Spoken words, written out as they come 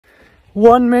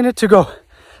1 minute to go.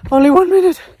 Only 1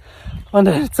 minute. And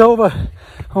then it's over.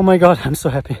 Oh my God, I'm so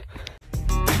happy.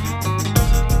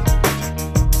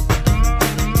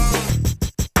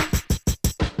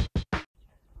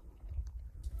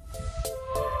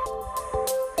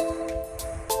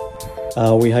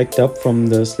 We hiked up from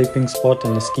the sleeping spot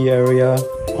in the ski area.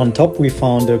 On top we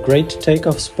found a great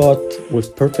takeoff spot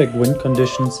with perfect wind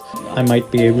conditions. I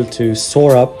might be able to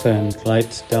soar up and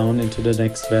glide down into the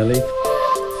next valley.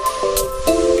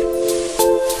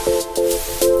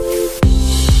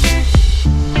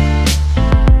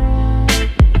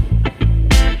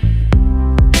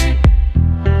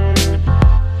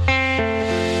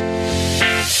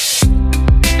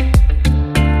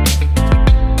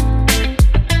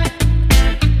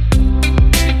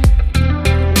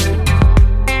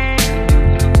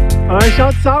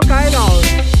 Schaut saugeil aus.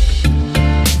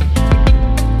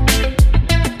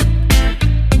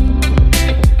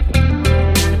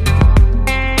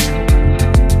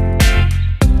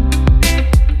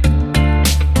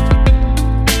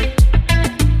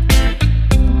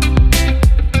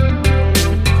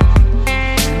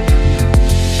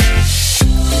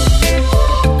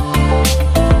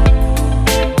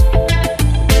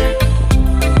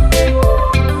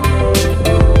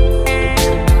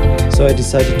 So I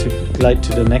decided to glide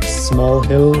to the next small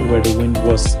hill where the wind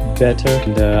was better,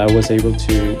 and I was able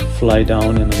to fly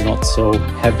down in a not so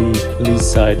heavy lee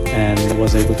side and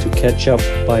was able to catch up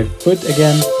by foot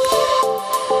again.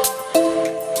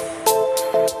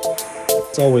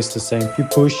 It's always the same. You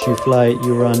push, you fly,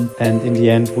 you run, and in the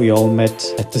end we all met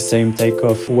at the same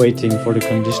takeoff, waiting for the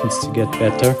conditions to get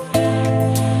better.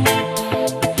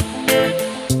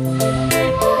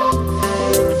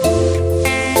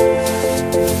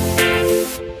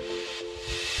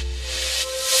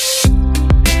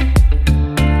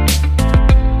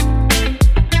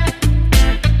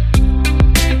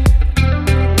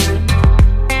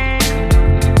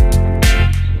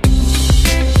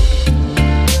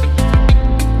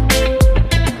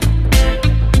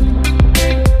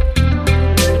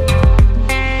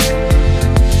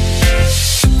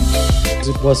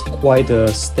 It was quite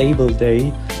a stable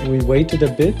day. We waited a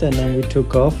bit and then we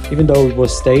took off. Even though it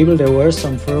was stable, there were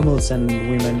some thermals and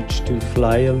we managed to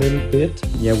fly a little bit.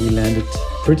 Yeah, we landed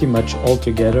pretty much all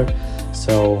together,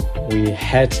 so we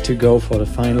had to go for the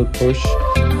final push.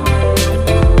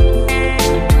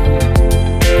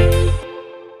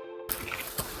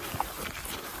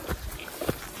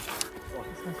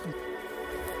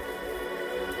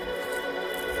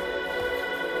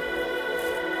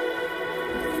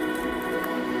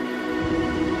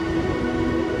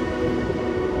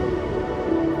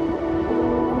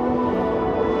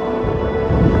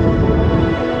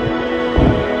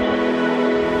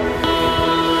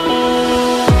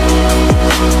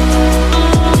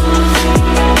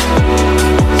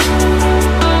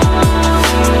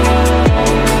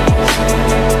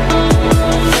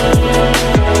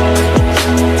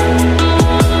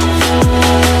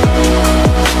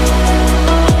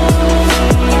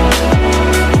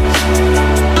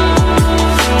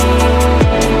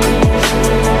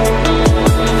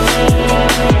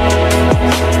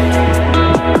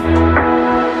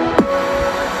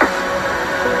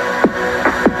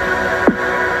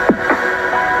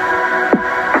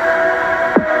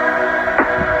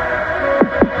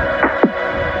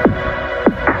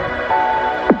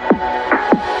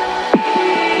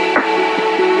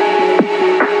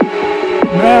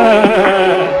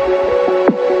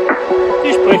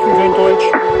 Die sprechen kein Deutsch.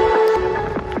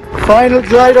 Final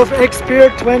glide of X-Pyr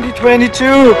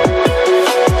 2022.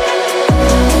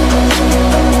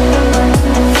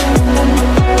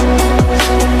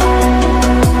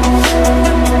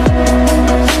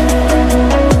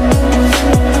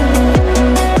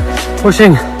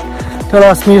 Pushing the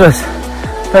last meters.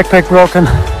 Backpack broken.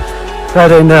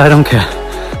 Right in there, I don't care.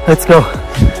 Let's go.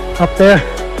 Up there.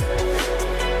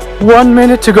 1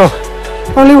 minute to go.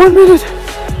 Only 1 minute.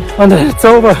 And then it's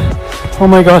over. Oh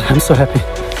my God, I'm so happy.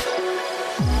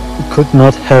 It could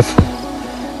not have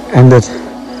ended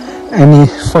any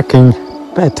fucking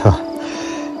better.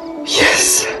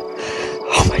 Yes.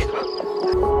 Oh my God.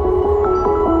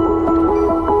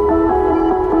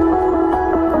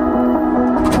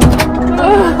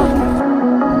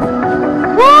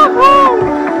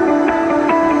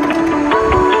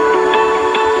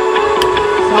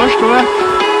 Saustuhl.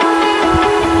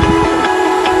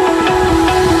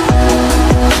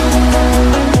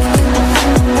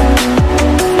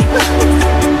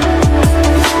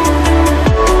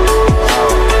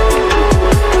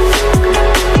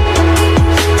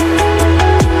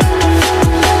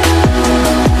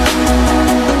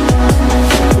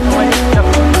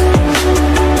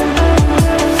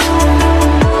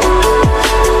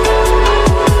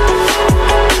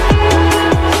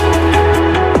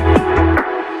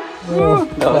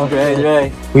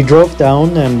 We drove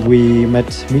down and we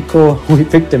met Miko. We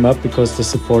picked him up because the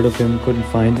support of him couldn't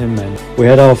find him, and we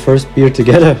had our first beer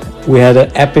together. We had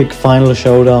an epic final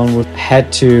showdown. We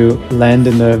had to land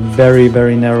in a very,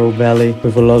 very narrow valley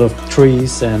with a lot of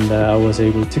trees, and I was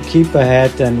able to keep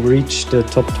ahead and reach the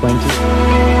top 20.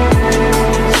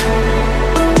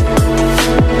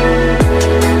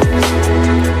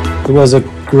 It was a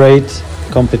great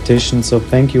competition, so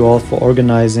thank you all for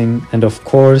organizing, and of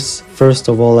course, first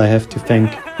of all, I have to thank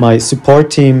my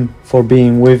support team for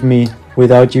being with me.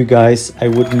 Without you guys, I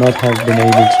would not have been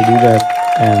able to do that,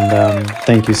 and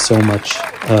thank you so much.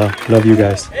 Love you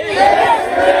guys.